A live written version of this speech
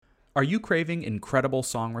Are you craving incredible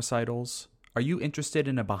song recitals? Are you interested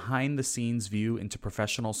in a behind-the-scenes view into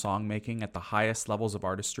professional songmaking at the highest levels of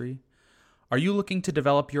artistry? Are you looking to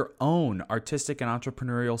develop your own artistic and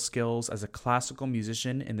entrepreneurial skills as a classical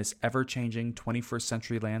musician in this ever-changing 21st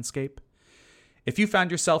century landscape? If you found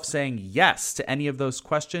yourself saying yes to any of those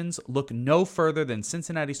questions, look no further than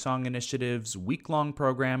Cincinnati Song Initiative's week-long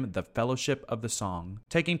program, The Fellowship of the Song.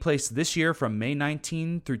 Taking place this year from May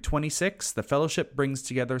 19 through 26, the Fellowship brings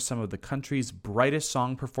together some of the country's brightest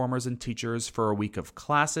song performers and teachers for a week of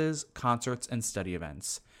classes, concerts, and study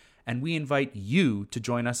events. And we invite you to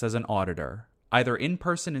join us as an auditor, either in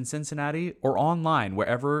person in Cincinnati or online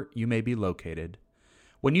wherever you may be located.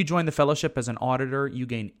 When you join the fellowship as an auditor, you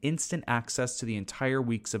gain instant access to the entire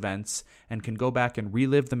week's events and can go back and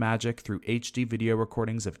relive the magic through HD video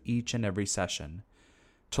recordings of each and every session.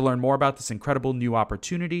 To learn more about this incredible new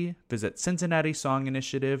opportunity, visit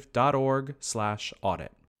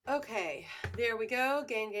cincinnatiSongInitiative.org/audit. Okay, there we go.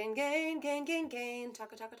 Gain, gain, gain, gain, gain, gain.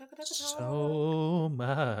 Taka, taka, taka, taka, taka. So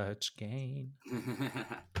much gain.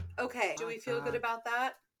 Okay, do we feel good about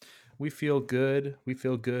that? We feel good. We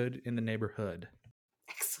feel good in the neighborhood.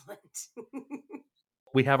 Excellent.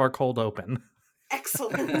 We have our cold open.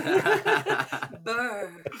 Excellent.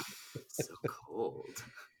 Burr. So cold.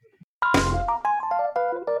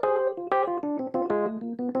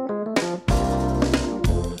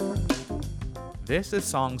 This is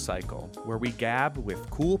Song Cycle, where we gab with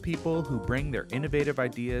cool people who bring their innovative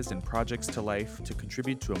ideas and projects to life to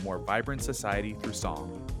contribute to a more vibrant society through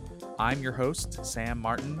song. I'm your host, Sam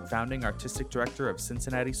Martin, founding artistic director of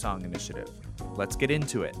Cincinnati Song Initiative. Let's get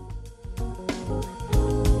into it.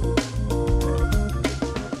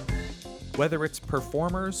 Whether it's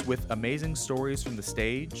performers with amazing stories from the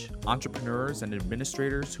stage, entrepreneurs and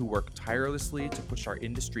administrators who work tirelessly to push our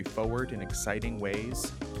industry forward in exciting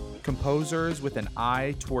ways, composers with an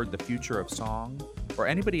eye toward the future of song, or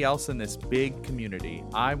anybody else in this big community,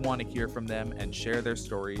 I want to hear from them and share their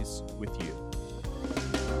stories with you.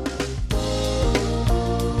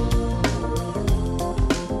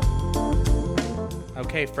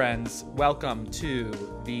 Okay, friends, welcome to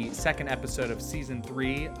the second episode of Season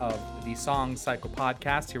 3 of the Song Cycle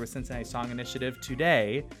podcast here with Cincinnati Song Initiative.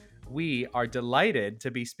 Today, we are delighted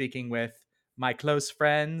to be speaking with my close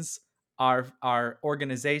friends, our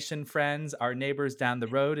organization friends, our neighbors down the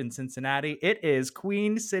road in Cincinnati. It is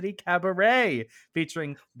Queen City Cabaret,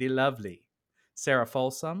 featuring the lovely Sarah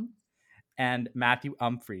Folsom and Matthew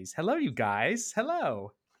Humphreys. Hello, you guys.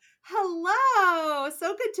 Hello. Hello.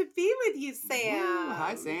 So good to be with you, Sam. Woo,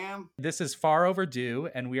 hi, Sam. This is far overdue,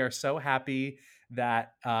 and we are so happy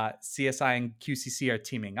that CSI and QCC are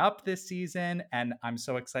teaming up this season, and I'm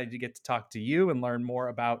so excited to get to talk to you and learn more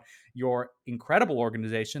about your incredible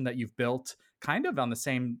organization that you've built kind of on the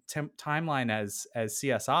same timeline as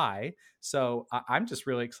CSI. So I'm just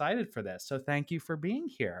really excited for this. So thank you for being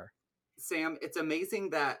here. Sam, it's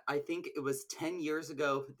amazing that I think it was 10 years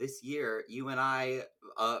ago this year, you and I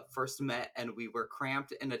first met, and we were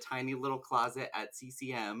cramped in a tiny little closet at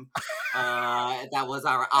CCM. That was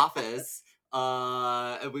our office.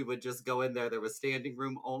 And we would just go in there. There was standing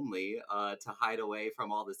room only to hide away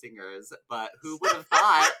from all the singers. But who would have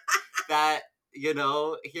thought that,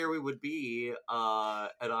 here we would be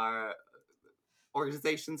at our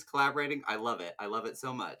organizations collaborating. I love it. I love it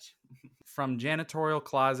so much. From janitorial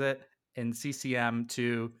closet in CCM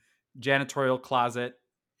to janitorial closet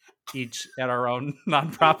each at our own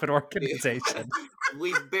nonprofit organization.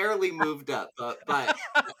 We've barely moved up, but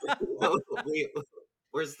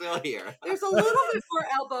we're still here. There's a little bit more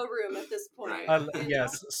elbow room at this point. Right.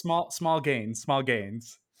 Yes, small gains.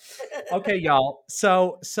 Okay, y'all.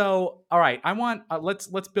 So all right, I want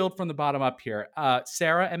let's build from the bottom up here.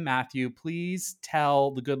 Sarah and Matthew, please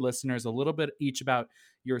tell the good listeners a little bit each about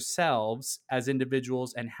yourselves as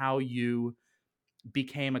individuals and how you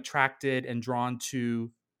became attracted and drawn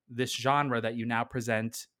to this genre that you now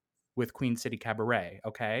present with Queen City Cabaret.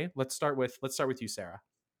 Okay, let's start with you, Sarah.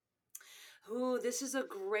 Ooh, this is a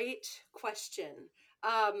great question.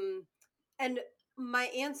 And my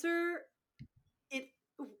answer, it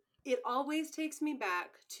always takes me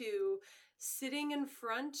back to sitting in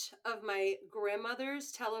front of my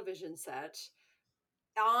grandmother's television set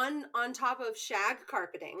on top of shag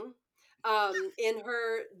carpeting in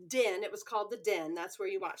her den. It was called the den. That's where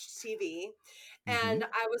you watched TV. And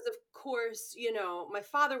I was, of course, my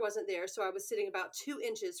father wasn't there, so I was sitting about 2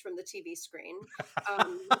 inches from the TV screen.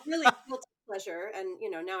 Really guilty pleasure, and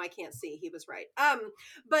now I can't see. He was right.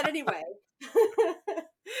 But anyway,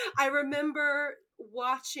 I remember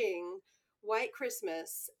watching White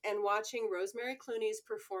Christmas and watching Rosemary Clooney's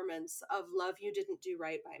performance of Love You Didn't Do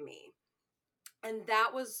Right by Me. And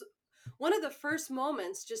that was one of the first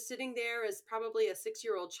moments, just sitting there as probably a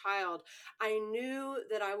 6-year-old child, I knew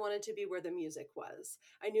that I wanted to be where the music was.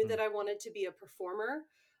 I knew Mm. that I wanted to be a performer.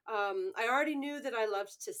 I already knew that I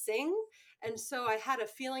loved to sing. And so I had a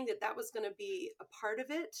feeling that that was going to be a part of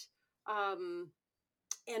it. Um,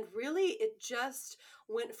 and really, it just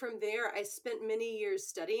went from there. I spent many years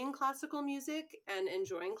studying classical music and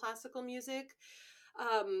enjoying classical music.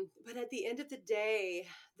 But at the end of the day,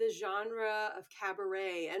 the genre of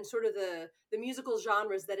cabaret and sort of the musical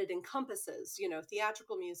genres that it encompasses, you know,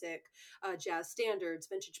 theatrical music, jazz standards,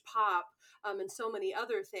 vintage pop, and so many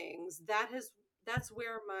other things, that's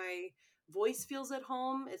where my voice feels at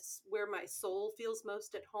home. It's where my soul feels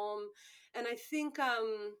most at home. And I think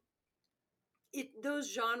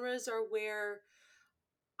those genres are where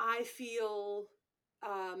I feel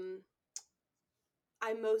um,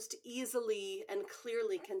 I most easily and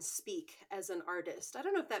clearly can speak as an artist. I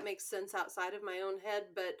don't know if that makes sense outside of my own head,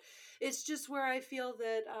 but it's just where I feel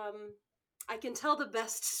that I can tell the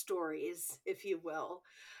best stories, if you will.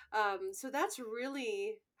 So that's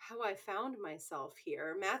really how I found myself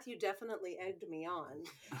here. Matthew definitely egged me on.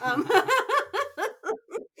 Um,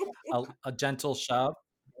 A gentle shove.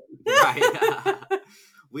 Right.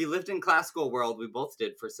 We lived in classical world. We both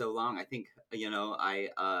did for so long. I think,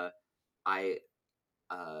 I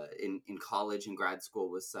in college and grad school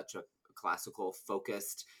was such a classical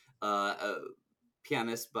focused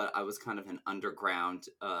pianist, but I was kind of an underground.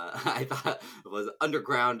 I thought I was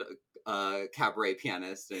underground cabaret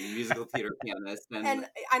pianist and musical theater pianist, and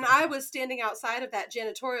I was standing outside of that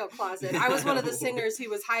janitorial closet. I was one of the singers he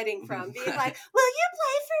was hiding from, being like, "Will you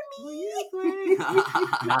play for me?"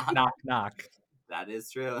 Knock, knock, knock. That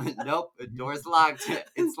is true. Nope, door's locked.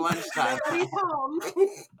 It's lunchtime. Nobody's home.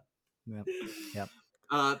 Yep. Yep.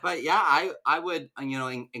 But yeah, I would,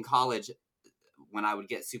 in college, when I would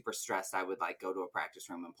get super stressed, I would like go to a practice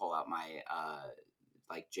room and pull out my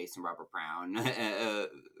like Jason Robert Brown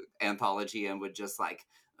anthology and would just like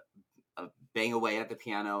bang away at the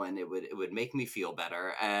piano, and it would make me feel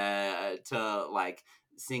better to like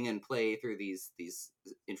sing and play through these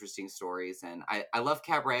interesting stories. And I love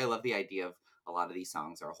cabaret. I love the idea of a lot of these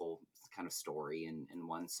songs are a whole kind of story in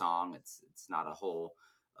one song. It's not a whole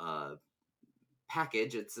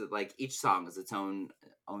package. It's like each song is its own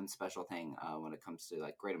special thing when it comes to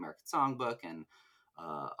like Great American Songbook and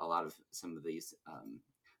a lot of some of these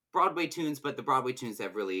Broadway tunes, but the Broadway tunes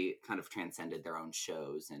have really kind of transcended their own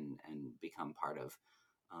shows and become part of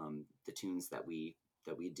the tunes that we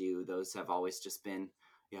do. Those have always just been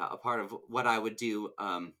a part of what I would do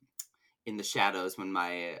in the shadows when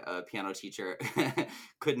my piano teacher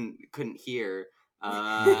couldn't hear.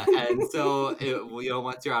 And so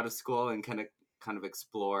once you're out of school and kind of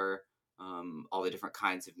explore all the different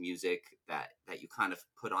kinds of music that you kind of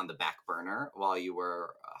put on the back burner while you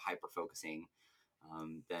were hyper focusing,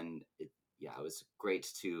 then it was great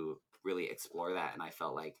to really explore that. And I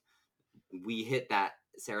felt like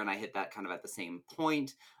Sarah and I hit that kind of at the same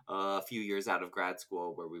point a few years out of grad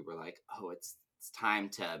school, where we were like, oh, it's time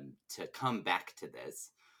to come back to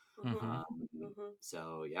this.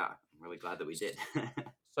 So yeah, I'm really glad that we did.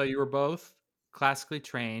 So you were both classically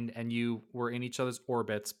trained and you were in each other's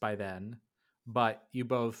orbits by then, but you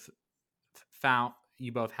both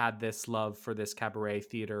had this love for this cabaret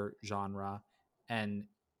theater genre, and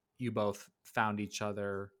you both found each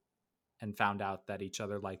other and found out that each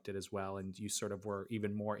other liked it as well, and you sort of were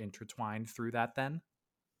even more intertwined through that then?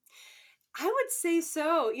 I would say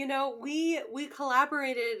so. You know, we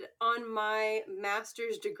collaborated on my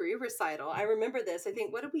master's degree recital. I remember this. I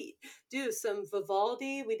think, what did we do? Some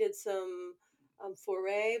Vivaldi. We did some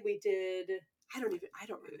Fauré. We did. I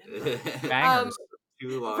don't remember. Bangers.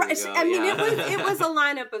 Too long Right, ago. I mean, yeah. it was a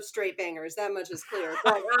lineup of straight bangers. That much is clear.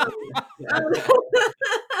 But,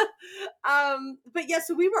 but yeah,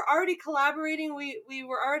 so we were already collaborating. We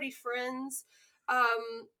were already friends.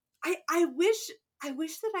 I wish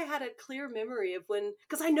that I had a clear memory of when,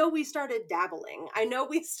 because I know we started dabbling. I know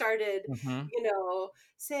we started, Mm-hmm.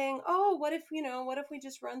 saying, oh, what if we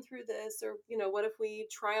just run through this, or what if we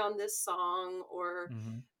try on this song, or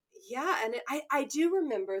Mm-hmm. yeah. And I do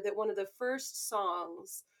remember that one of the first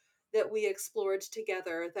songs that we explored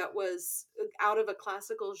together that was out of a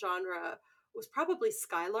classical genre was probably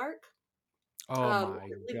Skylark. Oh my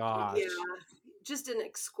gosh. Yeah, just an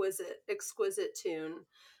exquisite tune.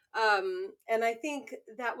 And I think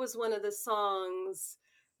that was one of the songs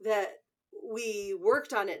that we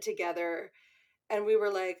worked on it together, and we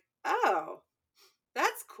were like, oh,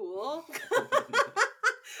 that's cool.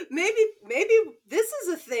 maybe this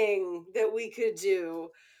is a thing that we could do.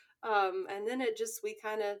 And then we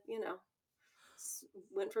kind of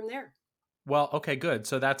went from there. Well, okay, good.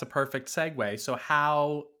 So that's a perfect segue. So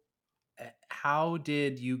how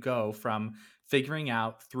did you go from figuring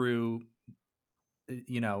out through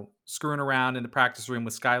screwing around in the practice room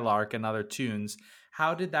with Skylark and other tunes?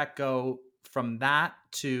 How did that go from that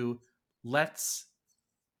to let's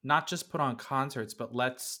not just put on concerts, but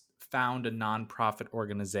let's found a nonprofit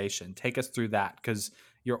organization? Take us through that, because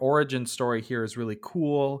your origin story here is really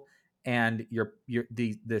cool, and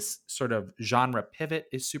this sort of genre pivot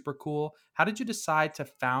is super cool. How did you decide to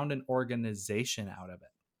found an organization out of it?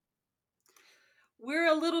 We're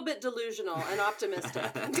a little bit delusional and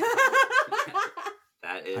optimistic. That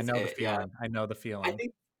I is know the it. Yeah. feeling. I know the I feeling.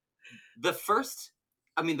 think the first,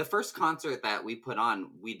 the first concert that we put on,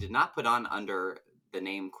 we did not put on under the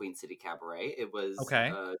name Queen City Cabaret. It was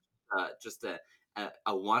Okay. just a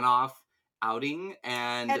one-off outing,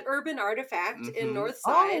 and At Urban Artifact in Mhm. North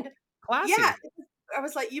Oh, Side. classy. Yeah, I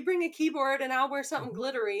was like, "You bring a keyboard and I'll wear something Mhm.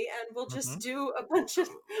 glittery, and we'll just Mhm. do a bunch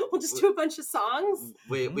of songs."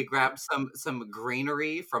 we grabbed some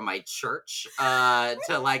greenery from my church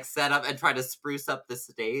to like set up and try to spruce up the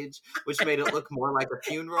stage, which made it look more like a I was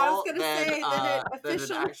funeral gonna say that it than an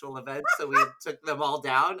officially. actual event. So we took them all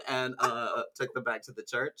down and took them back to the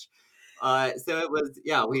church. So it was,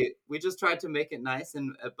 yeah, we just tried to make it nice,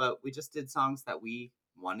 and but we just did songs that we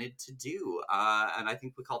wanted to do, and I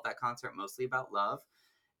think we called that concert Mostly About Love,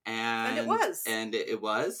 And it and was. it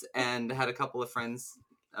was, and had a couple of friends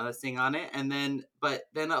sing on it, and then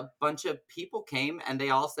a bunch of people came, and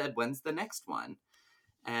they all said, "When's the next one?"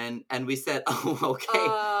 And we said, "Oh, okay.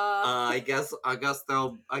 Uh, I guess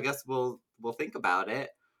we'll think about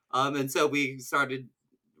it." And so we started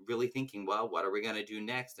really thinking, well, what are we going to do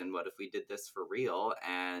next, and what if we did this for real?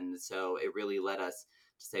 And so it really led us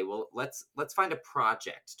to say, well, let's find a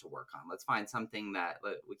project to work on. Let's find something that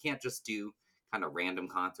we can't just do kind of random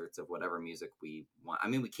concerts of whatever music we want. I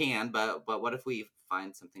mean, we can, but what if we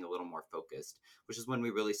find something a little more focused? Which is when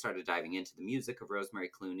we really started diving into the music of Rosemary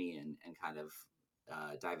Clooney, and kind of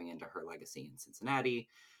diving into her legacy in Cincinnati.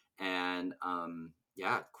 And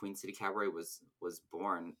yeah, Queen City Cabaret was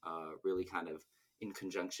born really kind of in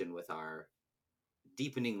conjunction with our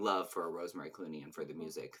deepening love for Rosemary Clooney and for the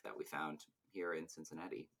music that we found here in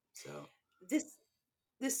Cincinnati. So this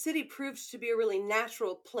this city proved to be a really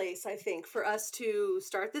natural place, I think, for us to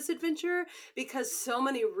start this adventure, because so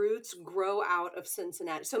many roots grow out of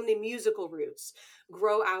Cincinnati. So many musical roots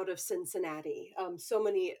grow out of Cincinnati. So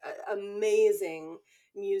many amazing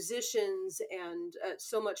musicians, and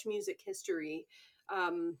so much music history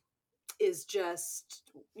um, is just,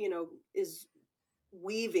 is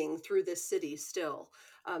weaving through this city still.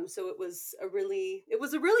 So it was a really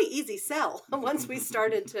easy sell once we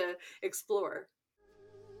started to explore.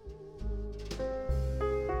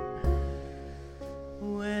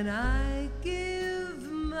 When I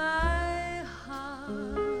give my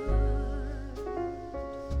heart,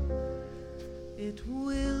 it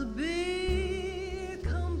will be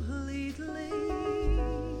completely,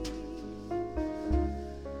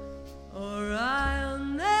 or I'll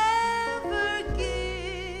never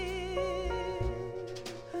give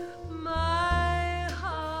my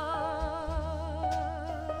heart.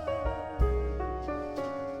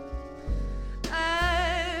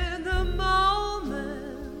 At the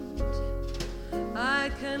moment I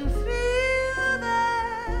can feel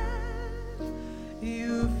that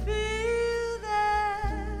you feel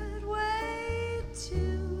that way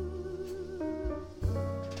too,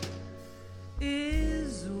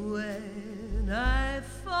 is when I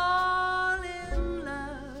fall in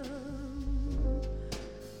love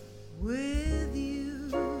with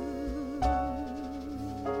you.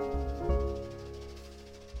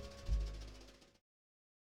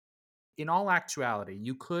 In all actuality,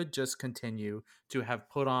 you could just continue to have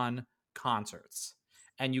put on concerts,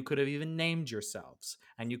 and you could have even named yourselves,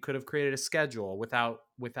 and you could have created a schedule without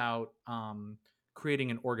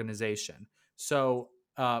creating an organization. So,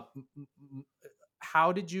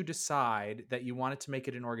 how did you decide that you wanted to make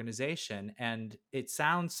it an organization? And it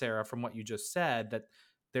sounds, Sarah, from what you just said, that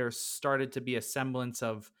there started to be a semblance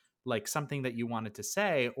of like something that you wanted to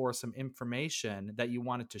say, or some information that you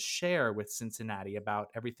wanted to share with Cincinnati about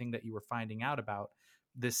everything that you were finding out about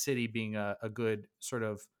this city being a good sort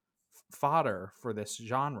of fodder for this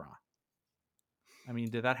genre. I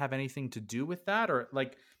mean, did that have anything to do with that? Or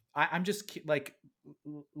like, I'm just like,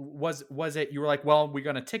 was it, you were like, well, we're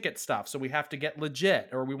going to ticket stuff, so we have to get legit,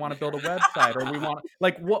 or we want to build a website, or we want,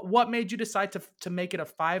 like, what made you decide to make it a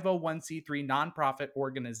 501c3 nonprofit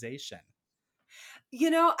organization?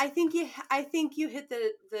 I think you hit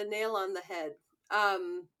the nail on the head.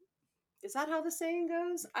 Is that how the saying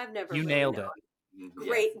goes? I've never You really nailed known. it.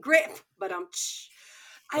 yes. Great, but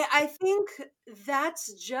I think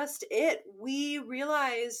that's just it. We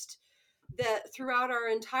realized that throughout our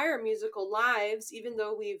entire musical lives, even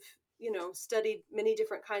though we've, studied many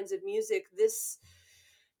different kinds of music, this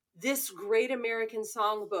great American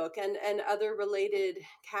songbook and other related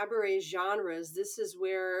cabaret genres, this is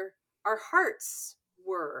where our hearts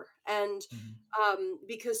were. And Mhm.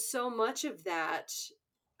 because so much of that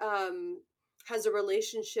um, has a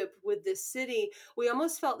relationship with this city, we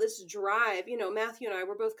almost felt this drive. Matthew and I,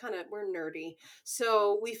 we're nerdy.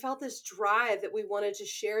 So we felt this drive that we wanted to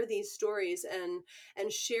share these stories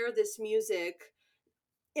and share this music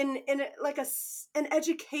like an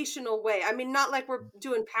educational way. I mean, not like we're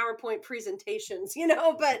doing PowerPoint presentations,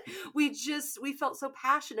 but we felt so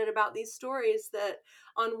passionate about these stories that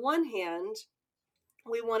on one hand,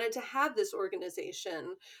 we wanted to have this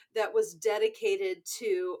organization that was dedicated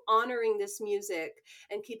to honoring this music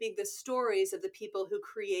and keeping the stories of the people who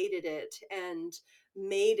created it and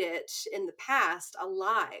made it in the past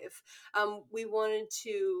alive. We wanted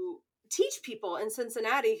to teach people in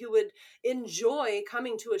Cincinnati who would enjoy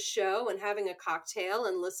coming to a show and having a cocktail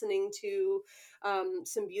and listening to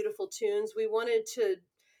some beautiful tunes. We wanted to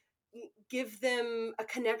give them a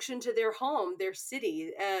connection to their home, their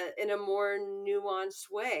city, in a more nuanced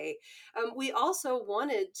way. We also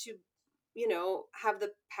wanted to, have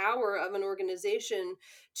the power of an organization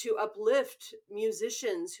to uplift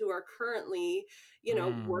musicians who are currently,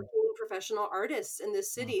 Mm. working professional artists in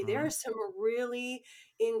this city. There are Mhm. some really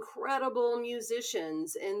incredible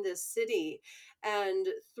musicians in this city. And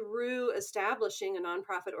through establishing a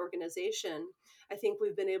nonprofit organization, I think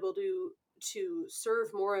we've been able to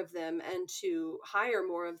serve more of them and to hire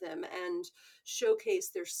more of them and showcase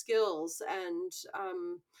their skills. And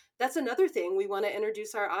that's another thing we want to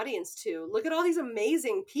introduce our audience to. Look at all these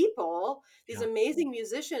amazing people, these Yeah. amazing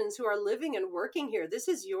musicians who are living and working here. This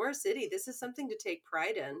is your city. This is something to take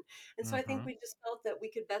pride in. And so I think Mhm. we just felt that we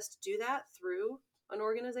could best do that through an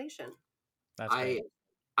organization. That's great.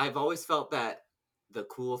 I've always felt that the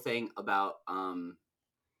cool thing about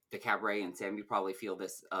the cabaret, and Sam, you probably feel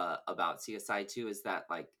this about CSI too, is that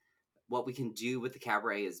like what we can do with the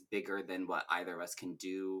cabaret is bigger than what either of us can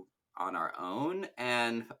do on our own.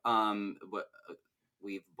 And what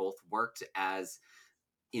we've both worked as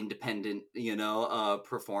independent,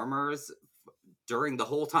 performers during the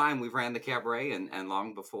whole time we've ran the cabaret and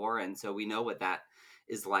long before. And so we know what that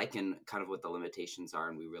is like and kind of what the limitations are.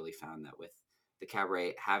 And we really found that with the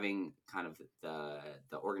cabaret having kind of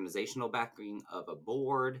the organizational backing of a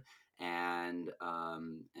board and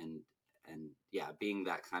yeah, being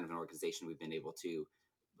that kind of an organization, we've been able to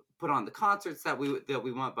put on the concerts that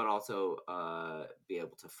we want, but also be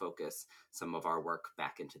able to focus some of our work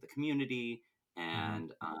back into the community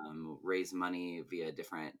Mhm. and raise money via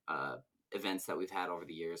different events that we've had over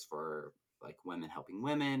the years for like women helping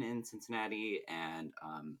women in Cincinnati and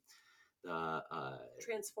the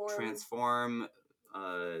Transform. Transform,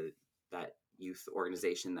 that youth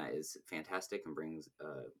organization that is fantastic and brings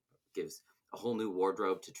gives a whole new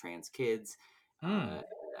wardrobe to trans kids Mm.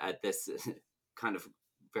 at this kind of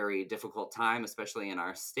very difficult time, especially in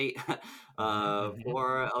our state, Mhm. Mhm.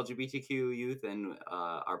 for LGBTQ youth. And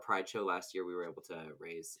our Pride show last year, we were able to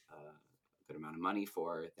raise a good amount of money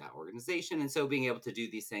for that organization. And so being able to do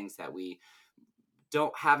these things that we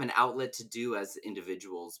don't have an outlet to do as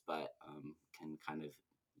individuals, but can kind of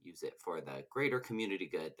use it for the greater community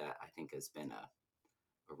good, that I think has been a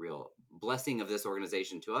real blessing of this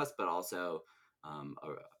organization to us, but also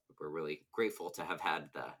we're really grateful to have had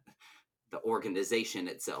the organization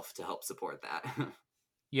itself to help support that.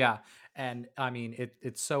 Yeah, and I mean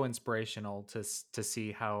it's so inspirational to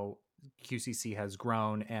see how QCC has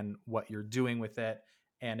grown and what you're doing with it,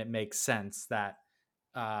 and it makes sense that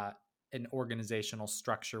uh, an organizational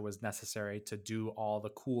structure was necessary to do all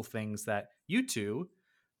the cool things that you two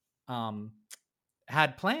um,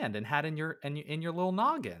 had planned and had in your little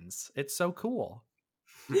noggins. It's so cool.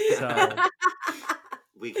 So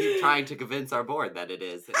We keep trying to convince our board that it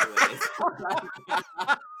is, anyways.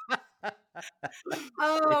 if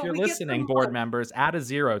Oh, you're we get listening, some board love. members, add a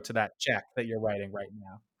zero to that check that you're writing right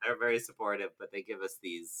now. They're very supportive, but they give us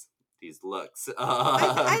these looks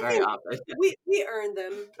I very think often. we earn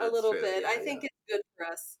them a That's little true. bit. Yeah, I yeah. think it's good for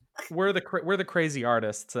us. We're the crazy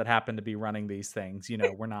artists that happen to be running these things. You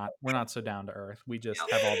know, we're not so down to earth. We just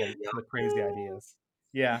have all Yep. the crazy ideas.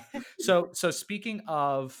 Yeah. So speaking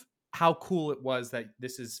of how cool it was that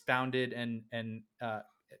this is founded and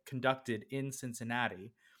conducted in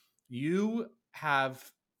Cincinnati, you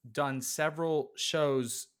have done several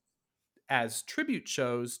shows as tribute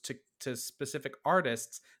shows to specific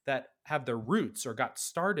artists that have their roots or got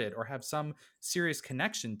started or have some serious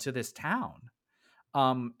connection to this town.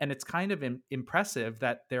 And it's kind of impressive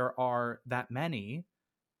that there are that many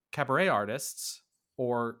cabaret artists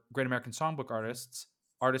or Great American Songbook artists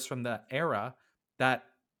from the era that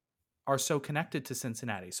are so connected to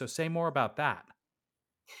Cincinnati. So say more about that.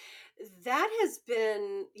 That has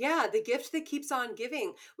been, yeah, the gift that keeps on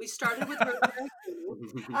giving. We started with Rosemary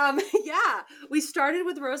Clooney. Yeah, we started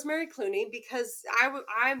with Rosemary Clooney because I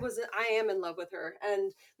am in love with her,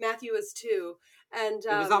 and Matthew is too. And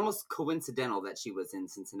It was almost coincidental that she was in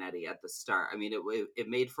Cincinnati at the start. I mean, it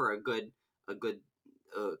made for a good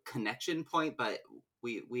connection point, but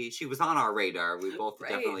she was on our radar. We both Right.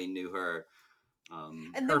 definitely knew her.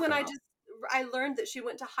 And then when Perfect. I learned that she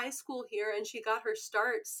went to high school here and she got her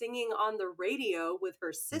start singing on the radio with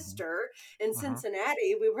her sister in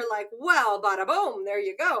Cincinnati, we were like, well, bada boom, there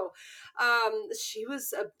you go. She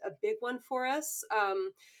was a big one for us.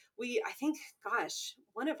 I think, gosh,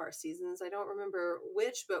 one of our seasons, I don't remember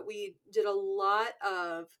which, but we did a lot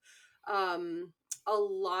of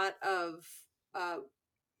uh,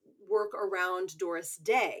 work around Doris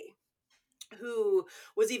Day, who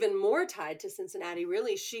was even more tied to Cincinnati.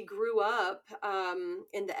 Really, she grew up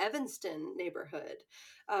in the Evanston neighborhood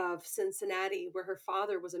of Cincinnati, where her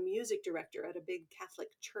father was a music director at a big Catholic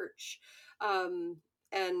church.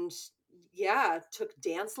 And yeah, took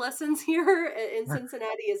dance lessons here in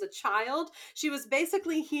Cincinnati as a child. She was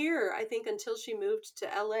basically here, I think, until she moved to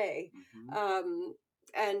LA.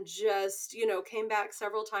 And just, came back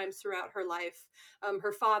several times throughout her life.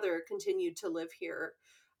 Her father continued to live here.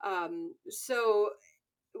 So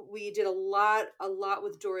we did a lot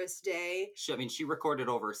with Doris Day. She recorded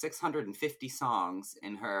over 650 songs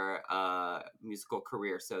in her musical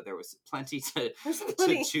career, so there was plenty to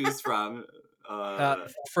choose from.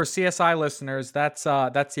 For CSI listeners, that's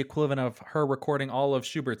the equivalent of her recording all of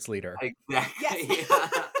Schubert's Lieder. Exactly. Yes.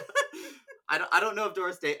 Yeah. I don't know if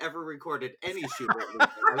Doris Day ever recorded any Schubert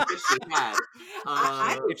Lieder. I wish she had.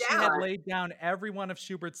 If she had laid down every one of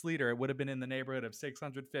Schubert's Lieder, it would have been in the neighborhood of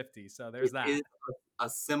 650. So there's that. Is a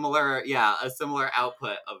similar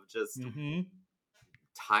output of just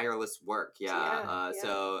tireless work.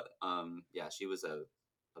 So she was a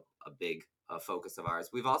big focus of ours.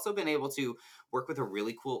 We've also been able to work with a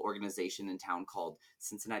really cool organization in town called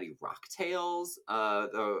Cincinnati Rocktails.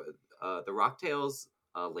 The Rocktails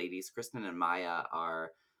ladies, Kristen and Maya,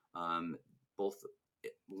 are both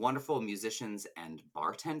wonderful musicians and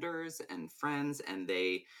bartenders and friends, and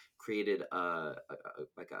they created a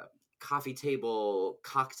coffee table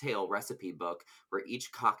cocktail recipe book where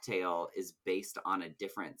each cocktail is based on a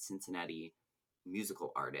different Cincinnati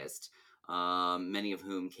musical artist, many of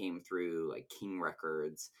whom came through like King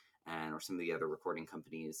Records or some of the other recording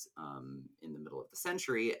companies in the middle of the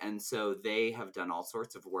century. And so they have done all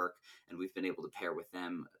sorts of work, and we've been able to pair with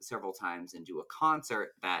them several times and do a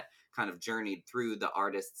concert that kind of journeyed through the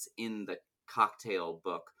artists in the cocktail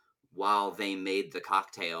book while they made the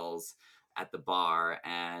cocktails at the bar.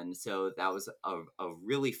 And so that was a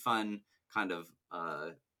really fun kind of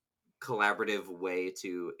collaborative way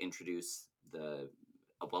to introduce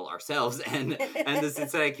ourselves and the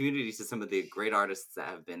Cincinnati community to some of the great artists that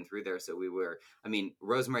have been through there. So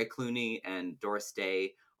Rosemary Clooney and Doris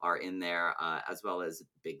Day are in there, as well as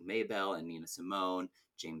Big Maybelle and Nina Simone,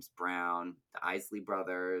 James Brown, the Isley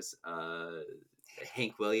Brothers,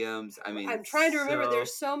 Hank Williams. I'm trying to remember.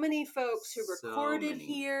 There's so many folks who recorded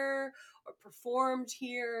here or performed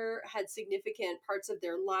here, had significant parts of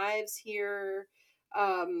their lives here.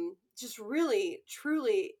 Just really,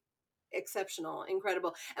 truly exceptional,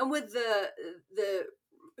 incredible. And with the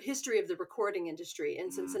history of the recording industry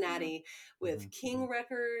in Cincinnati, with King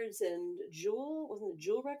Records and wasn't it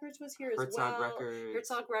Jewel Records was here as well?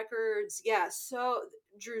 Herzog Records. Yeah, so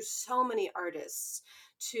drew so many artists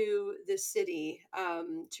to this city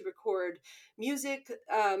to record music,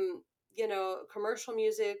 commercial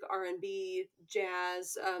music, R&B,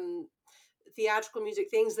 jazz, theatrical music,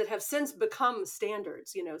 things that have since become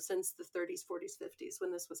standards, since the 30s, 40s, 50s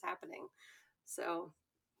when this was happening. So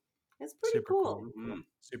it's pretty cool.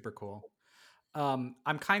 Super cool.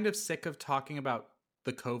 I'm kind of sick of talking about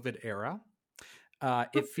the COVID era.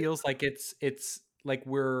 It feels like it's like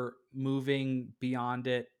we're moving beyond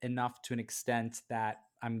it enough to an extent that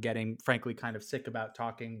I'm getting, frankly, kind of sick about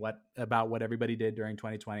talking about what everybody did during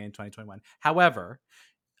 2020 and 2021. However,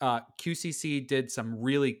 QCC did some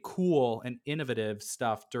really cool and innovative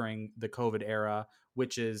stuff during the COVID era,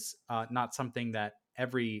 which is not something that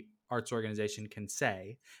every arts organization can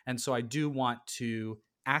say. And so I do want to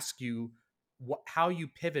ask you how you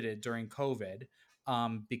pivoted during COVID,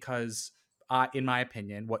 because in my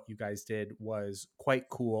opinion, what you guys did was quite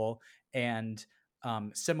cool and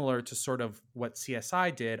similar to sort of what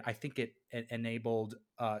CSI did. I think it enabled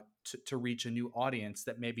to reach a new audience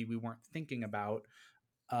that maybe we weren't thinking about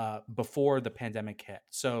before the pandemic hit.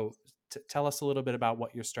 So tell us a little bit about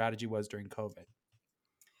what your strategy was during COVID.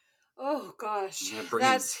 Oh gosh, Yeah,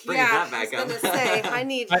 that's bringing yeah. that I was back up. gonna say I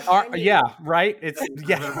need. Yeah, right. It's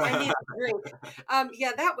yeah. I need a drink.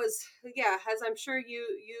 Yeah, that was as I'm sure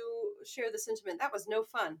you share the sentiment. That was no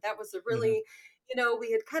fun. That was a really,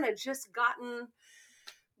 we had kind of just gotten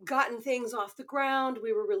things off the ground.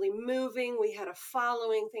 We were really moving. We had a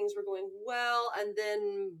following. Things were going well, and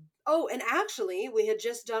then and actually, we had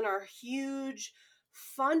just done our huge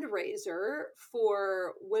fundraiser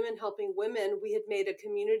for Women Helping Women. We had made a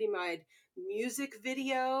community-wide music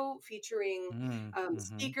video featuring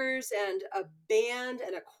speakers and a band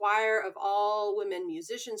and a choir of all women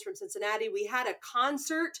musicians from Cincinnati. We had a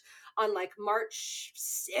concert on like March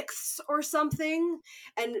 6th or something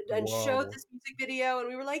and showed this music video, and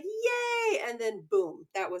we were like, yay, and then boom,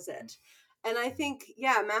 that was it. And I think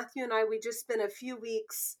Matthew and I, we just spent a few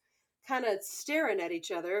weeks kind of staring at each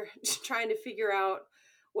other trying to figure out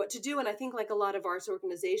what to do. And I think like a lot of arts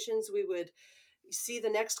organizations, we would see the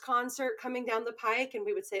next concert coming down the pike and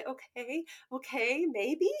we would say, okay,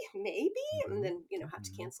 maybe, and then have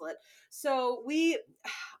to cancel it. So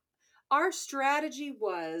our strategy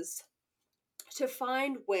was to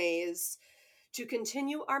find ways to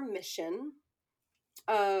continue our mission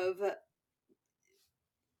of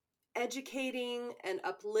educating and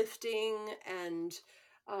uplifting and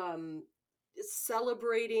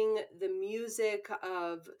celebrating the music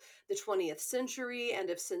of the 20th century and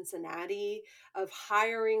of Cincinnati, of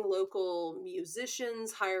hiring local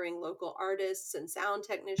musicians, hiring local artists and sound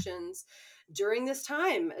technicians during this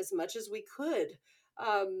time as much as we could.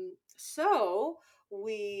 So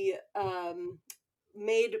we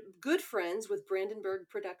made good friends with Brandenburg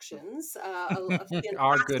Productions,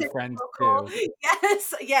 our good friends too.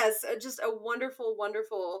 Yes, just a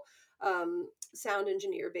wonderful sound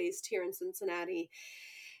engineer based here in Cincinnati.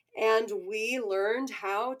 And we learned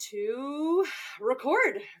how to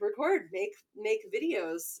record, make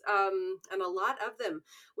videos, and a lot of them.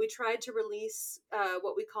 We tried to release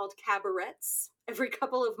what we called cabarets every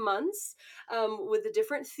couple of months, with a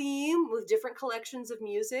different theme, with different collections of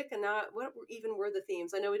music. And not what even were the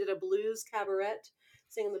themes? I know we did a blues cabaret,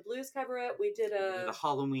 singing the blues cabaret. We did a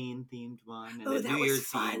Halloween themed one and a New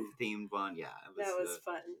Year's Eve themed one. Yeah, that was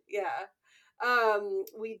fun. Yeah.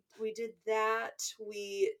 We did that.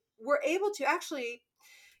 We were able to actually,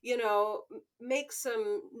 make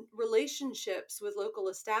some relationships with local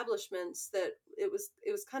establishments that it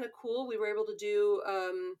was kind of cool. We were able to do,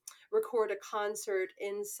 record a concert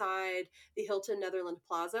inside the Hilton Netherland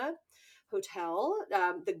Plaza Hotel,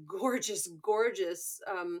 the gorgeous,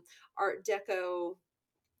 Art Deco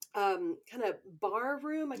kind of bar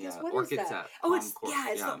room, I guess. What Orchids is that? It's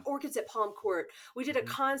the Orchids at Palm Court. We did a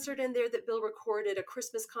concert in there that Bill recorded, a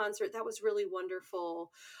Christmas concert. That was really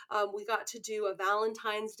wonderful. We got to do a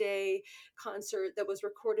Valentine's Day concert that was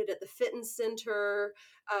recorded at the Fitton Center.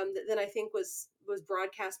 That then I think was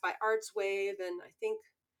broadcast by Arts Wave, and I think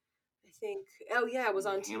it was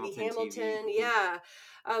on Hamilton. Yeah.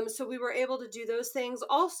 So we were able to do those things.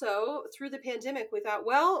 Also, through the pandemic, we thought,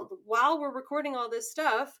 well, while we're recording all this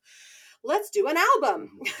stuff, let's do an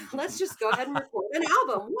album. Let's just go ahead and record an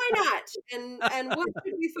album. Why not? And what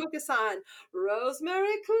should we focus on?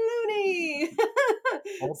 Rosemary Clooney.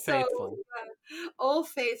 Old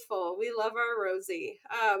Faithful. We love our Rosie.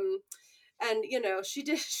 And she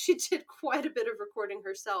did quite a bit of recording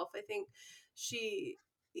herself. I think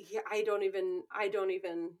I don't even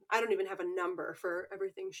have a number for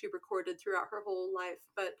everything she recorded throughout her whole life.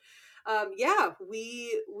 But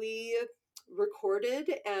we recorded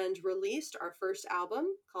and released our first album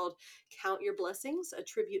called Count Your Blessings, a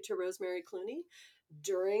tribute to Rosemary Clooney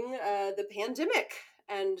during the pandemic.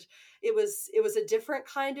 And it was a different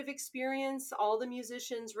kind of experience. All the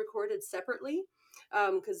musicians recorded separately,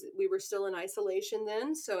 because we were still in isolation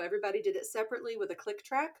then. So everybody did it separately with a click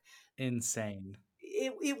track. Insane.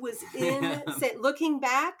 It was insane. Looking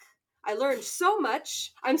back, I learned so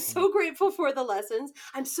much. I'm so grateful for the lessons.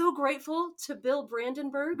 I'm so grateful to Bill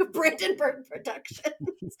Brandenburg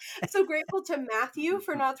Productions. I'm so grateful to Matthew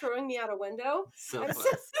for not throwing me out a window.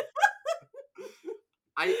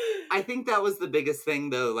 I think that was the biggest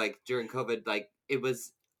thing though, like during COVID, like it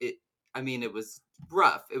was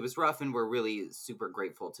rough. It was rough, and we're really super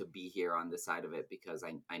grateful to be here on this side of it, because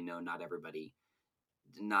I know not everybody,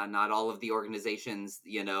 not all of the organizations,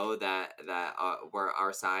 that were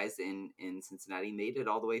our size in Cincinnati made it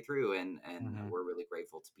all the way through, and we're really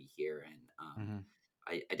grateful to be here. And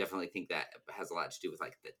I definitely think that has a lot to do with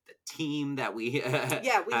like the team that we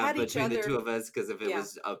Yeah, we have had each between the two other. of us. Because if it Yeah.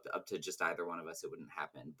 was up to just either one of us, it wouldn't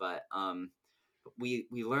happen. But we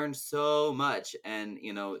learned so much, and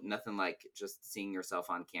nothing like just seeing yourself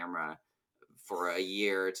on camera for a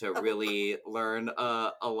year to Oh, really learn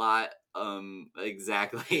a lot.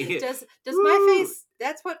 Exactly. does my Woo! face?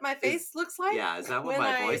 That's what my Is face looks like Yeah, is that what when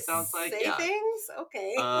my I voice sounds like? say Yeah. things.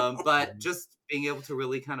 Okay. But just being able to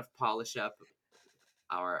really kind of polish up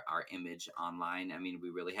our image online. I mean, we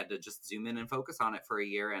really had to just zoom in and focus on it for a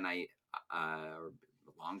year, and or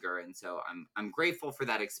longer. And so I'm grateful for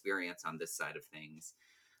that experience on this side of things.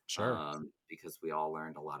 Sure. Because we all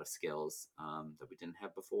learned a lot of skills that we didn't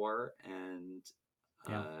have before, and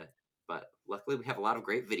Yeah. but luckily we have a lot of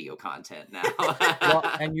great video content now. Well,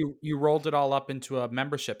 and you rolled it all up into a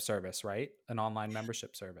membership service, right? An online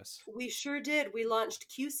membership service. We sure did. We launched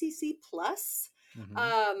QCC Plus,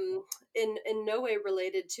 Mm-hmm. in no way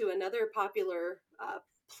related to another popular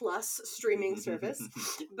Plus streaming service,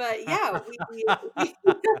 but yeah,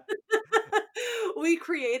 we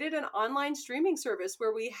created an online streaming service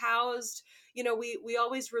where we housed. We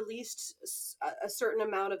always released a certain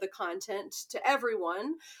amount of the content to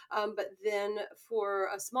everyone, but then for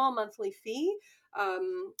a small monthly fee,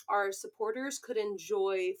 our supporters could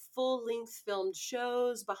enjoy full-length filmed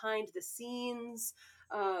shows, behind the scenes,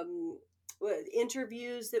 um,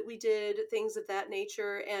 interviews that we did, things of that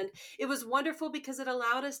nature. And it was wonderful because it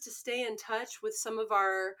allowed us to stay in touch with some of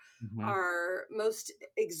our Mm-hmm. most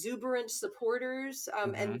exuberant supporters,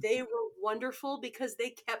 Mm-hmm. and they were wonderful because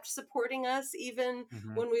they kept supporting us even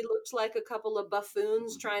Mm-hmm. when we looked like a couple of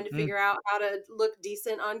buffoons trying to figure out how to look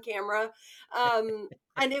decent on camera. And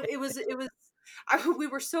we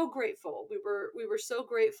were so grateful. We were so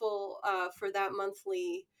grateful for that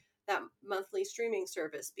monthly streaming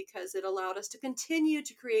service, because it allowed us to continue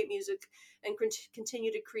to create music and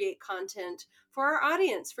continue to create content for our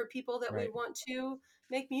audience, for people that we Right. want to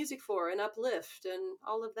make music for and uplift and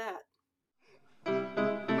all of that.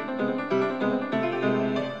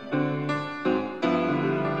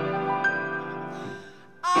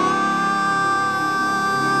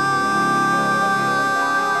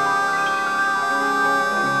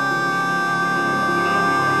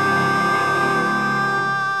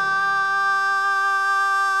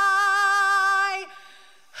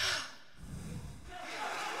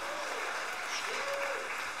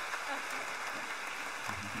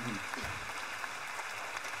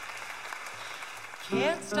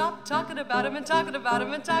 Can't stop talking about him and talking about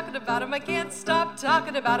him and talking about him. I can't stop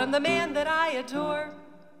talking about him, the man that I adore.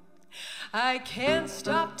 I can't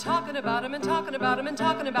stop talking about him and talking about him and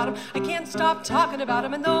talking about him. I can't stop talking about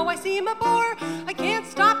him, and though I seem a bore, I can't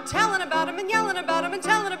stop telling about him and yelling about him and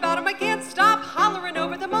telling about him. I can't stop hollering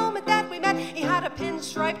over the moment that we met. He had a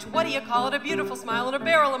pinstriped, what do you call it, a beautiful smile and a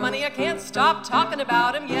barrel of money. I can't stop talking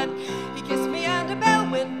about him yet. He kissed me and a bell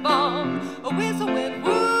went bong, a whistle went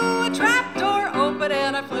woo, a trap door opened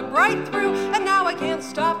and I flipped right through. And now I can't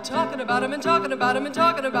stop talking about him and talking about him and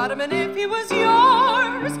talking about him. And if he was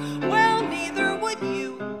yours, well, neither would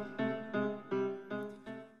you.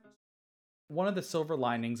 One of the silver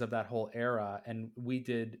linings of that whole era, and we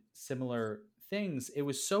did similar things, it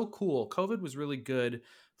was so cool. COVID was really good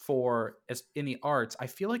for, as in the arts, I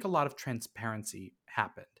feel like a lot of transparency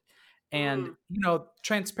happened. And,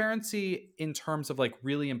 transparency in terms of like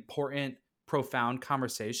really important, profound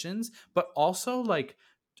conversations, but also like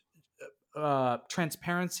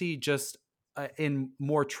transparency just in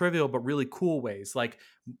more trivial but really cool ways, like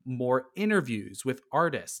more interviews with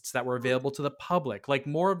artists that were available to the public, like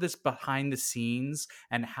more of this behind the scenes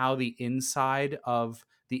and how the inside of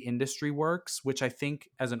the industry works, which I think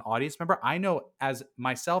as an audience member, I know as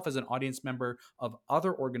myself as an audience member of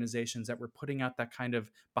other organizations that were putting out that kind of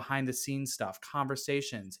behind the scenes stuff,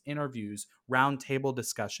 conversations, interviews, roundtable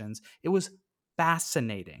discussions. It was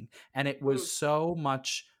fascinating. And it was so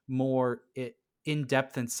much more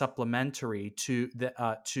in-depth and supplementary to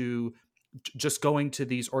just going to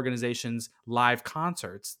these organizations' live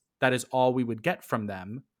concerts. That is all we would get from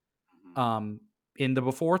them in the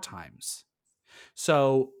before times.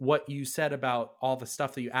 So what you said about all the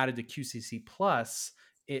stuff that you added to QCC Plus,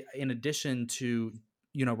 in addition to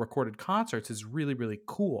recorded concerts, is really, really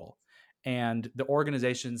cool. And the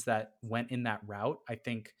organizations that went in that route, I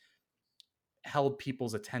think, held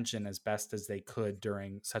people's attention as best as they could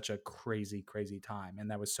during such a crazy, crazy time. And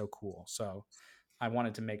that was so cool. So I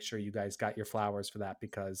wanted to make sure you guys got your flowers for that,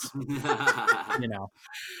 because,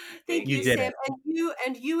 Thank you you, did Sam. it.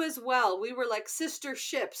 And you as well. We were like sister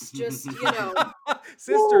ships, just,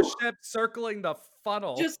 Sister ships circling the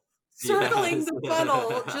funnel. just circling Yes. the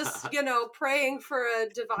funnel, just, praying for a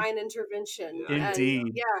divine intervention. Yeah, And yeah.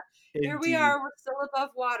 Indeed. yeah, here we Indeed. are. We're still above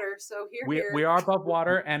water. So We here. are above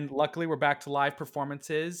water, and luckily we're back to live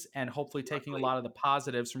performances, and hopefully taking a Luckily. lot of the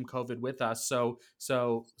positives from COVID with us. So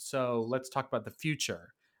let's talk about the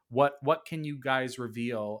future. What can you guys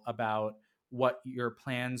reveal about what your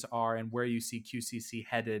plans are and where you see QCC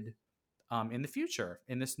headed in the future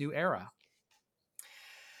in this new era?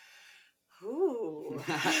 Ooh.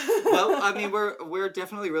 Well, I mean, we're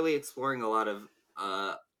definitely really exploring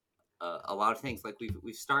uh, a lot of things. Like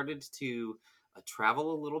we've started to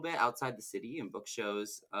travel a little bit outside the city and book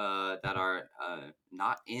shows that are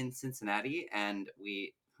not in Cincinnati, and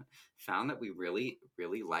we found that we really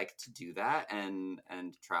like to do that and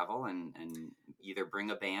travel and either bring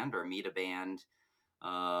a band or meet a band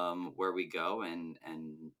where we go and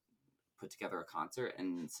put together a concert.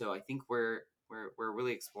 And so I think we're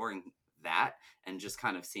really exploring that and just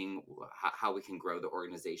kind of seeing how we can grow the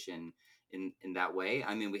organization in that way.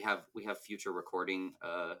 I mean, we have future recording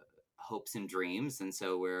hopes and dreams, and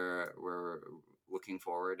so we're looking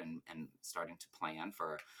forward and starting to plan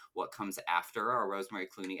for what comes after our Rosemary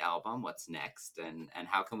Clooney album, what's next, and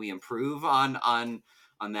how can we improve on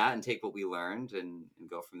that and take what we learned and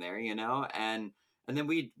go from there, and then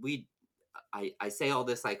I say all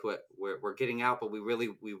this like what we're getting out, but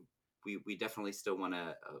we definitely still want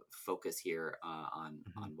to focus here on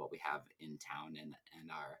what we have in town and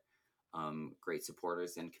our great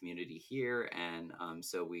supporters and community here, and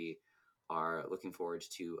so we are looking forward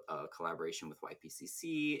to a collaboration with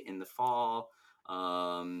YPCC in the fall,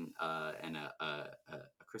 and a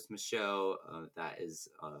Christmas show that is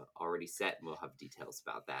already set, and we'll have details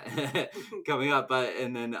about that coming up. But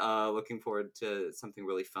and then looking forward to something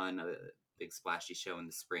really fun, a big splashy show in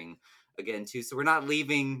the spring again too. So we're not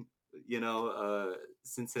leaving,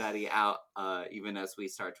 Cincinnati out, even as we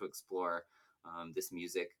start to explore this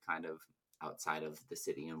music kind of outside of the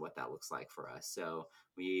city and what that looks like for us. So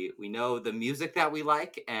we know the music that we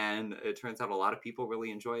like, and it turns out a lot of people really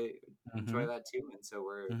enjoy that too. And so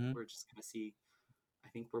we're just gonna see, I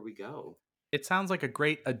think, where we go. It sounds like a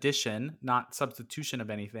great addition, not substitution of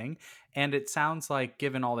anything. And it sounds like,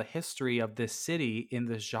 given all the history of this city in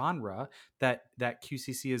this genre, that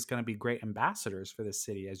QCC is going to be great ambassadors for this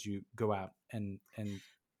city as you go out and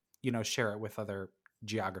share it with other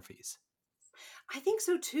geographies. I think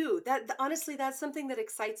so too. Honestly, that's something that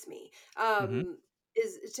excites me. Mm-hmm.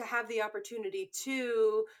 Is to have the opportunity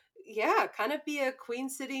to, yeah, kind of be a Queen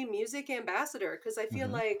City music ambassador, because I feel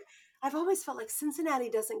Mm-hmm. like I've always felt like Cincinnati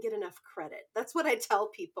doesn't get enough credit. That's what I tell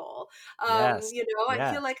people. Yes. I feel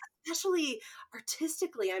Yes. like, especially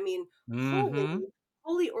artistically, I mean, holy Mm-hmm.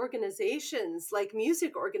 holy organizations, like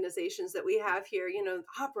music organizations that we have here,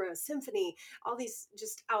 opera, symphony, all these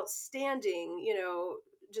just outstanding,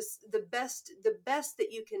 just the best that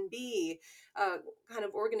you can be, kind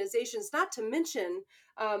of organizations. Not to mention,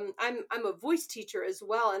 I'm a voice teacher as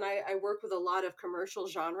well, and I work with a lot of commercial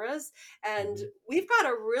genres, and Mm-hmm. we've got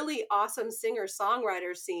a really awesome singer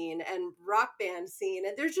songwriter scene and rock band scene,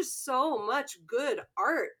 and there's just so much good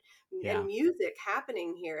art Yeah. and music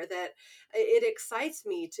happening here that it excites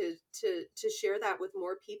me to share that with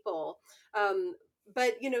more people.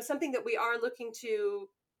 But something that we are looking to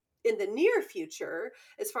in the near future,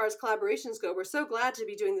 as far as collaborations go, we're so glad to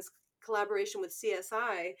be doing this collaboration with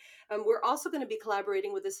CSI. We're also going to be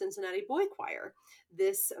collaborating with the Cincinnati Boy Choir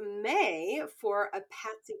this May for a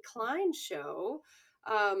Patsy Cline show.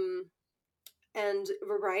 Um, and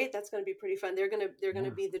we're right, that's going to be pretty fun. They're going to Yeah.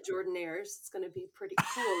 be the Jordanaires. It's going to be pretty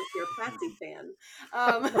cool if you're a Patsy fan.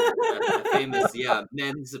 Um, The famous, yeah,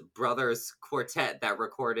 men's brothers quartet that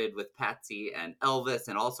recorded with Patsy and Elvis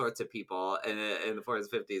and all sorts of people in the 40s,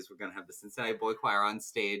 50s. We're going to have the Cincinnati Boy Choir on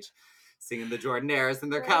stage singing the Jordanaires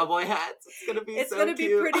in their Right. cowboy hats. It's going to be It's so going to be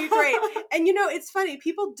cute. pretty great. And it's funny.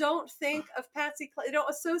 People don't think of Patsy. They don't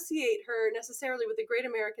associate her necessarily with the Great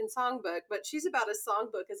American Songbook, but she's about as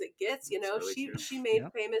songbook as it gets. That's really she true. she made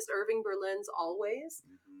Yep. famous Irving Berlin's "Always,"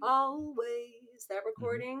 Mhm. always, that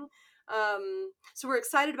recording. So we're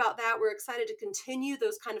excited about that. We're excited to continue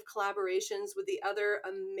those kind of collaborations with the other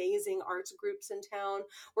amazing arts groups in town.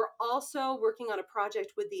 We're also working on a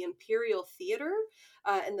project with the Imperial Theater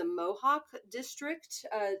in the Mohawk district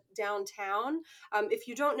downtown. If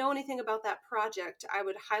you don't know anything about that project, I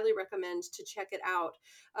would highly recommend to check it out.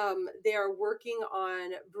 They are working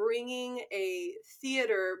on bringing a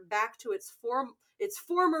theater back to its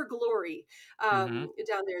former glory, Mm-hmm.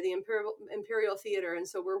 down there, the Imperial Theater. And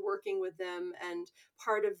so we're working with them and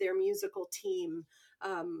part of their musical team,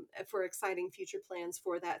 for exciting future plans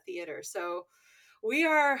for that theater. So we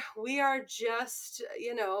are just,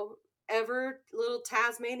 ever, little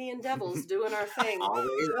Tasmanian devils doing our thing.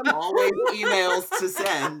 always emails to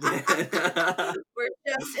send. We're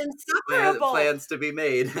just insufferable. Plans to be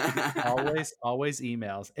made. always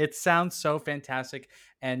emails. It sounds so fantastic,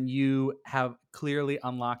 and you have clearly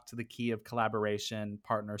unlocked the key of collaboration,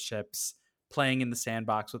 partnerships, playing in the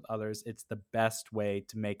sandbox with others. It's the best way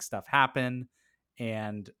to make stuff happen,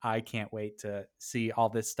 and I can't wait to see all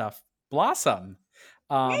this stuff blossom.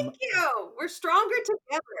 Thank you. We're stronger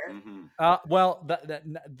together. Well,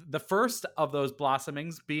 the first of those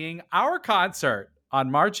blossomings being our concert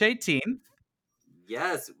on March 18th.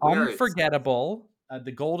 Yes, Unforgettable.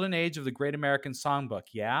 The golden age of the Great American Songbook.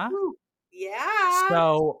 Yeah. Ooh, yeah.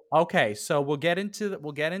 So okay, so we'll get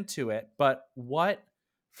into it. But what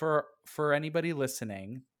for anybody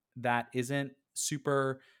listening that isn't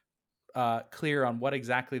super clear on what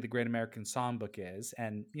exactly the Great American Songbook is,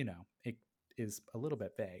 and it is a little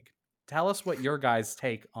bit vague. Tell us what your guys'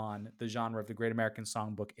 take on the genre of the Great American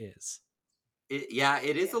Songbook is.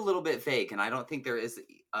 It is a little bit vague, and I don't think there is,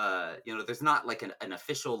 there's not like an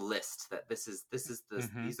official list that these are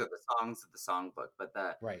the songs of the songbook. But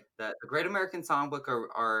the Great American Songbook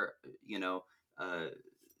are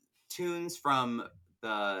tunes from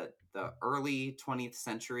the early 20th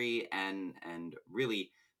century and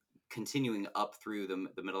really continuing up through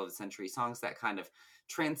the middle of the century, songs that kind of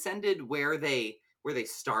transcended where they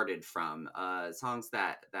started from, songs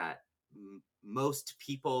that most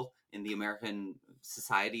people in the American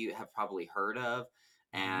society have probably heard of,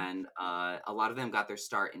 and a lot of them got their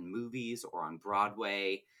start in movies or on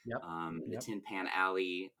Broadway, the Tin Pan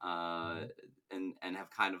Alley, and have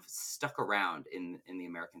kind of stuck around in the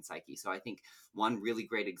American psyche. So I think one really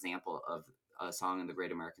great example of a song in the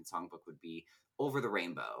Great American Songbook would be Over the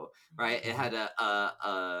Rainbow, right? It had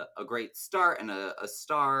a great start and a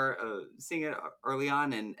star singing early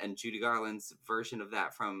on, and Judy Garland's version of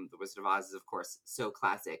that from The Wizard of Oz is, of course, so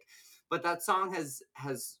classic. But that song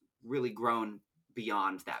has really grown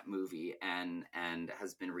beyond that movie and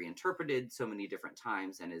has been reinterpreted so many different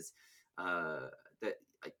times, and is that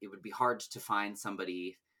it would be hard to find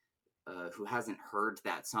somebody who hasn't heard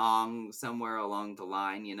that song somewhere along the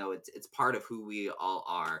line. It's part of who we all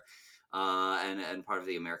are. And part of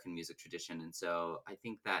the American music tradition. And so I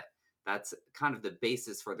think that's kind of the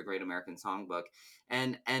basis for the Great American Songbook.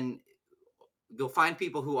 And you'll find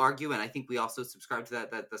people who argue, and I think we also subscribe to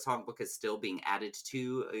that the songbook is still being added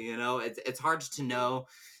to. It's hard to know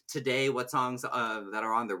today what songs that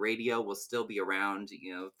are on the radio will still be around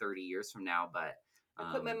 30 years from now. But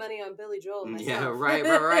I put my money on Billy Joel myself. Yeah,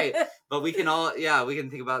 right. But we can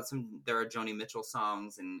think about there are Joni Mitchell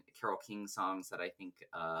songs and Carole King songs that I think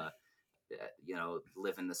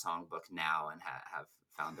live in the songbook now and have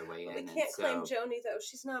found their way in. They can't claim Joni, though.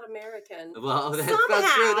 She's not American. Well,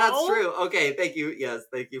 that's true. Okay, thank you. Yes,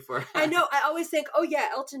 thank you for... I know, I always think, oh yeah,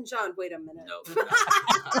 Elton John. Wait a minute. No.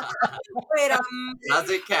 Wait a minute.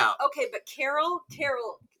 Doesn't count. Okay, but Carol,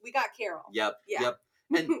 we got Carol. Yep.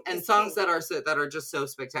 And songs that are just so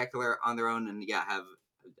spectacular on their own, and have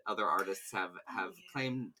other artists have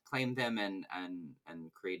claimed them and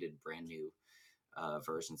created brand new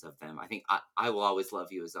versions of them. I think I Will Always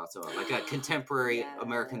Love You is also like a contemporary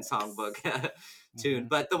American songbook tune.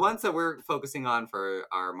 But the ones that we're focusing on for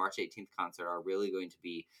our March 18th concert are really going to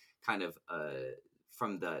be kind of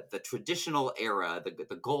from the traditional era,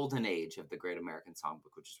 the golden age of the Great American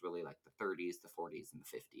Songbook, which is really like the 30s, the 40s, and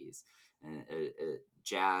the 50s. And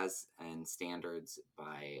jazz and standards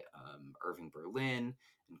by Irving Berlin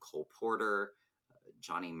and Cole Porter,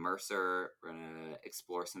 Johnny Mercer. We're gonna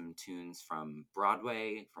explore some tunes from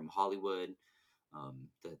Broadway, from Hollywood,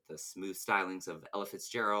 the smooth stylings of Ella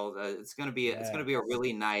Fitzgerald. It's gonna be a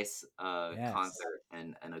really nice concert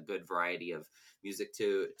and a good variety of music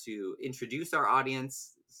to introduce our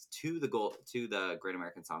audience to the Great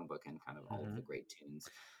American Songbook and kind of all of the great tunes.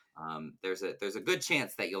 There's a good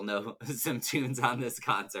chance that you'll know some tunes on this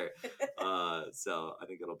concert, so I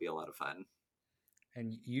think it'll be a lot of fun.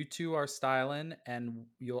 And you two are styling, and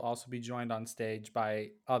you'll also be joined on stage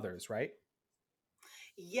by others, right?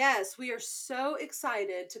 Yes, we are so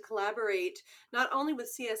excited to collaborate not only with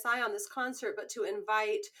CSI on this concert, but to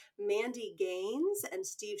invite Mandy Gaines and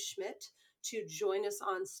Steve Schmidt to join us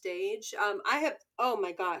on stage. Oh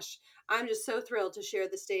my gosh, I'm just so thrilled to share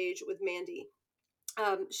the stage with Mandy.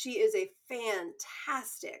 She is a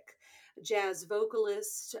fantastic jazz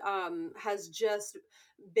vocalist, has just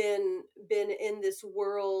been in this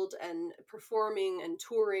world and performing and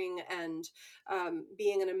touring and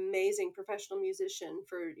being an amazing professional musician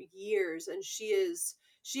for years, and she is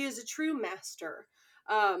a true master,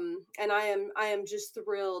 and I am just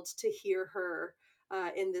thrilled to hear her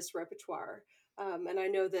in this repertoire. And I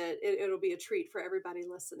know that it'll be a treat for everybody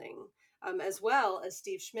listening, as well as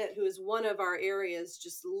Steve Schmidt, who is one of our area's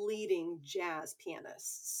just leading jazz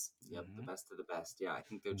pianists. Yep, the best of the best. Yeah, I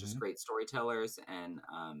think they're just great storytellers and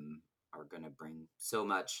are going to bring so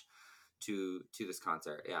much to this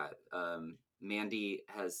concert. Yeah, Mandy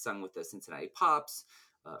has sung with the Cincinnati Pops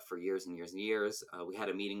for years and years and years. We had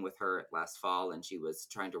a meeting with her last fall, and she was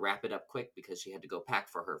trying to wrap it up quick because she had to go pack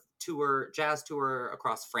for her jazz tour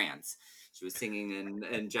across France. She was singing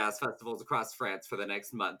in jazz festivals across France for the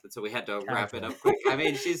next month, and so we had to wrap it up quick. I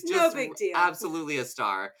mean, she's just No big deal. Absolutely a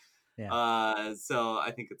star. Yeah. So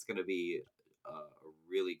I think it's going to be a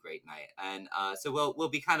really great night, and so we'll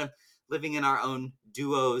be kind of living in our own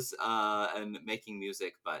duos and making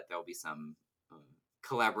music, but there'll be some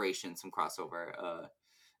collaboration, some crossover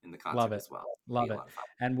in the concert as well. Love it.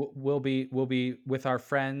 And we'll be with our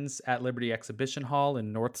friends at Liberty Exhibition Hall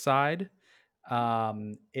in Northside.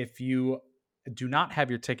 If you do not have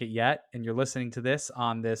your ticket yet and you're listening to this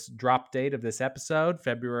on this drop date of this episode,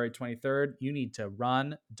 February 23rd, you need to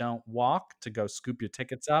run, don't walk, to go scoop your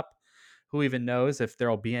tickets up. Who even knows if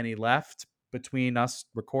there'll be any left between us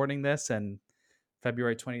recording this and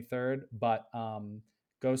February 23rd, but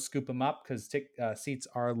go scoop them up because seats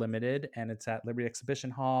are limited, and it's at Liberty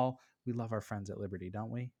Exhibition Hall. We love our friends at Liberty,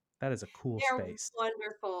 don't we? That is a cool space.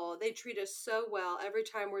 Wonderful. They treat us so well every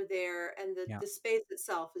time we're there, and the space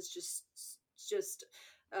itself is just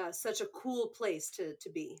such a cool place to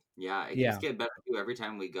be. Yeah, it keeps getting better too every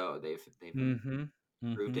time we go. They've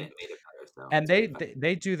improved it and made it better. So and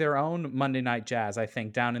they do their own Monday night jazz, I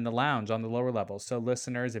think, down in the lounge on the lower level. So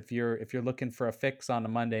listeners, if you're looking for a fix on a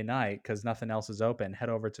Monday night because nothing else is open, head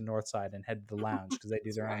over to Northside and head to the lounge because they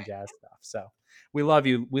do their own jazz stuff. So we love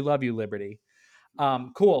you, Liberty.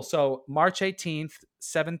 Cool. So March 18th,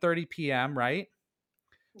 7:30 p.m. Right?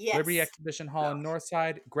 Yes. Liberty Exhibition Hall in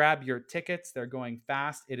Northside. Grab your tickets; they're going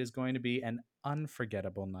fast. It is going to be an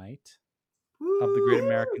unforgettable night of the Great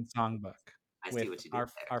American Songbook. I see what you did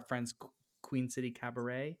our friends Queen City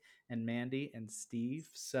Cabaret and Mandy and Steve.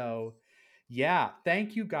 So yeah,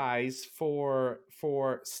 thank you guys for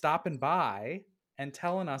stopping by and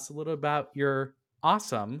telling us a little about your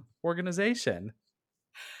awesome organization.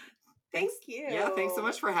 Thank you. Yeah, thanks so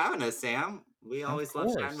much for having us, Sam. We always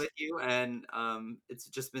love chatting with you, and it's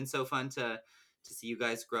just been so fun to see you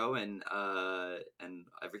guys grow and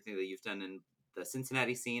everything that you've done in the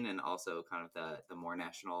Cincinnati scene and also kind of the more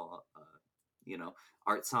national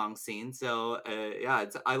art song scene. So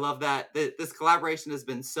I love that this collaboration has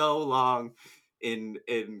been so long in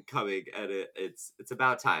coming, and it's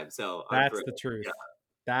about time. So that's the truth. Yeah.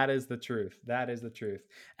 That is the truth.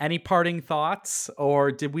 Any parting thoughts,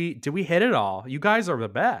 or did we hit it all? You guys are the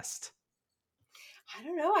best. I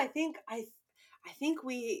don't know. I think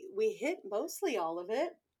we hit mostly all of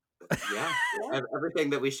it. Yeah.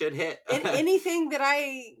 Everything that we should hit. Anything that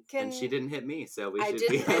I can. And she didn't hit me, so we should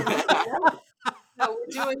be. No, we're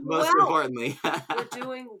doing well. Most importantly, we're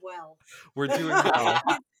doing well.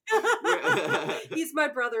 He's my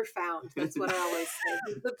brother found. That's what I always say.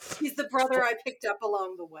 He's the brother I picked up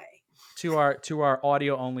along the way. To our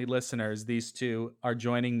audio only listeners, these two are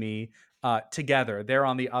joining me together. They're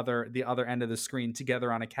on the other end of the screen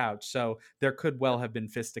together on a couch. So there could well have been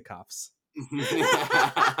fisticuffs.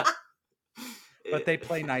 But they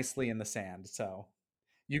play nicely in the sand. So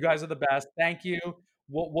you guys are the best. Thank you.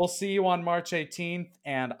 We'll see you on March 18th,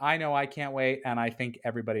 and I know I can't wait, and I think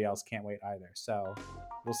everybody else can't wait either. So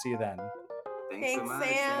we'll see you then. Thanks so much,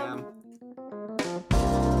 Sam.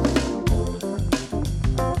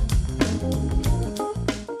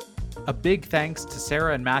 A big thanks to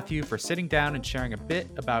Sarah and Matthew for sitting down and sharing a bit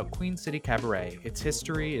about Queen City Cabaret, its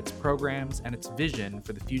history, its programs, and its vision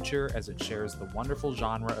for the future as it shares the wonderful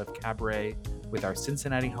genre of cabaret with our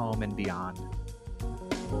Cincinnati home and beyond.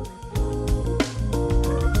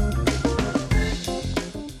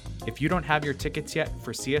 If you don't have your tickets yet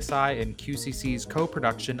for CSI and QCC's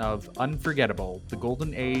co-production of Unforgettable, The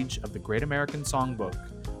Golden Age of the Great American Songbook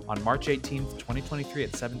on March 18th, 2023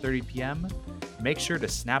 at 7:30 p.m., make sure to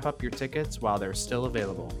snap up your tickets while they're still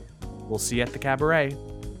available. We'll see you at the cabaret.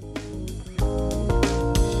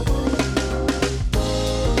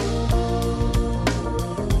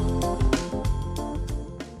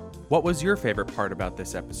 What was your favorite part about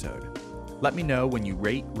this episode? Let me know when you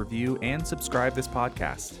rate, review, and subscribe this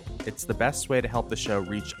podcast. It's the best way to help the show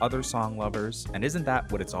reach other song lovers, and isn't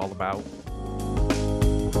that what it's all about?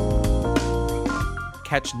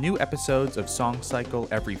 Catch new episodes of Song Cycle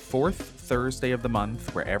every fourth Thursday of the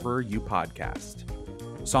month wherever you podcast.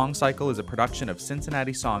 Song Cycle is a production of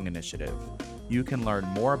Cincinnati Song Initiative. You can learn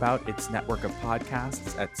more about its network of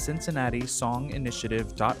podcasts at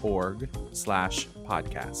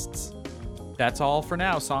cincinnati-songinitiative.org/podcasts. That's all for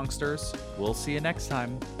now, songsters. We'll see you next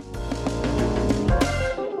time.